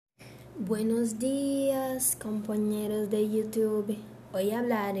Buenos días, compañeros de YouTube. Hoy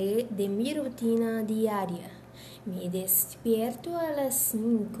hablaré de mi rutina diaria. Me despierto a las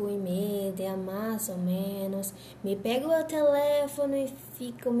 5:30 más o menos. Me pego el teléfono y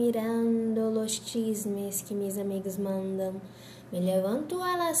fico mirando los chismes que mis amigos mandan. Me levanto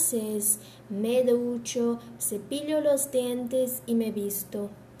a las 6, me ducho, cepillo los dientes y me visto.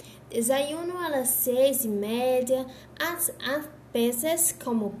 Desayuno a las 6:30. A veces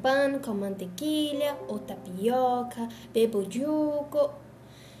como pan con mantequilla o tapioca, bebo yugo,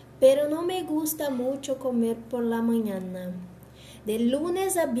 pero no me gusta mucho comer por la mañana. De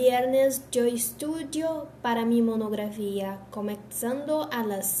lunes a viernes yo estudio para mi monografía, comenzando a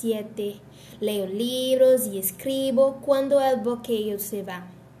las 7. Leo libros y escribo cuando el bloqueo se va.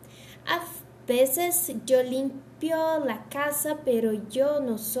 A veces yo limpio la casa, pero yo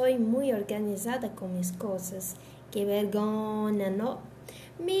no soy muy organizada con mis cosas. Qué vergüenza, ¿no?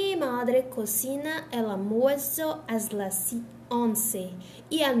 Mi madre cocina el almuerzo a las 11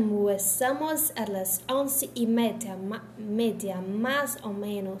 y almuerzamos a las 11:30, media más o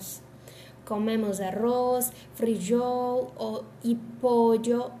menos. Comemos arroz, frijol y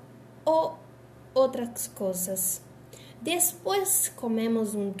pollo o otras cosas. Después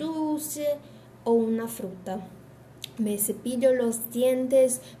comemos un dulce o una fruta. Me cepillo los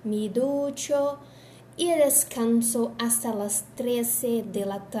dientes, me ducho y descanso hasta las 13 de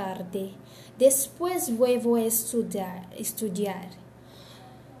la tarde. Después vuelvo a estudiar.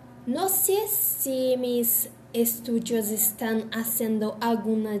 No sé si mis estudios están haciendo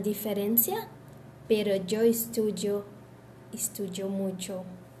alguna diferencia, pero yo estudio mucho.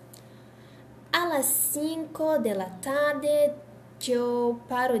 A las 5 de la tarde yo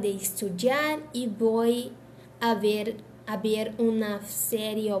paro de estudiar y voy a ver una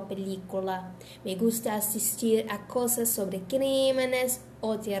serie o película. Me gusta asistir a cosas sobre crímenes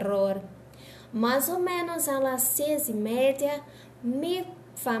o terror. Más o menos a las 6:30 mi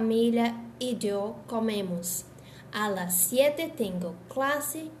familia y yo comemos. A las 7 tengo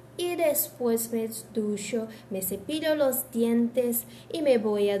clase y después me ducho, me cepillo los dientes y me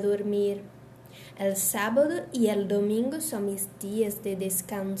voy a dormir. El sábado y el domingo son mis días de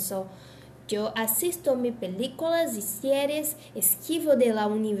descanso. Yo asisto a mis películas y series, esquivo de la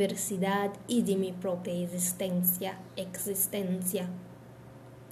universidad y de mi propia existencia.